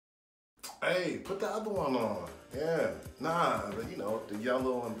Hey, put the other one on. Yeah. Nah, you know, the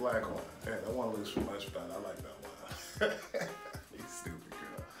yellow and black one. Yeah, that one looks much better. I like that one. You stupid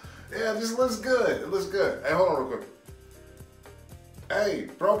girl. Yeah, it just looks good. It looks good. Hey, hold on real quick. Hey,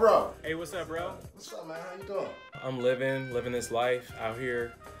 bro. Hey, what's up, bro? What's up, man? How you doing? I'm living this life out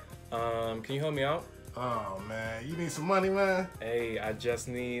here. Can you help me out? Oh, man. You need some money, man? Hey, I just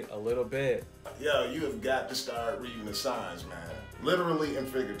need a little bit. Yo, you have got to start reading the signs, man. Literally and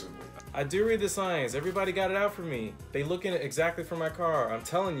figuratively. I do read the signs. Everybody got it out for me. They looking exactly for my car. I'm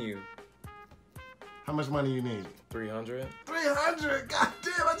telling you. How much money you need? 300. 300? God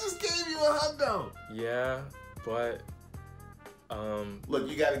damn, I just gave you $100. Yeah, but Look,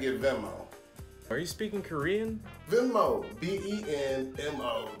 you gotta get Venmo. are you speaking Korean? Venmo, Venmo.com.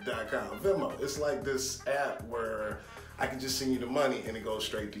 Venmo, it's like this app where I can just send you the money and it goes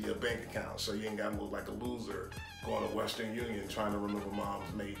straight to your bank account. So you ain't gotta look like a loser going to Western Union trying to remember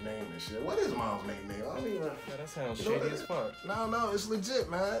mom's maiden name and shit. What is mom's maiden name? I don't even... Yeah, that sounds shady as fuck. No, it's legit,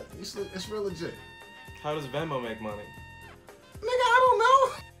 man. It's real legit. How does Venmo make money?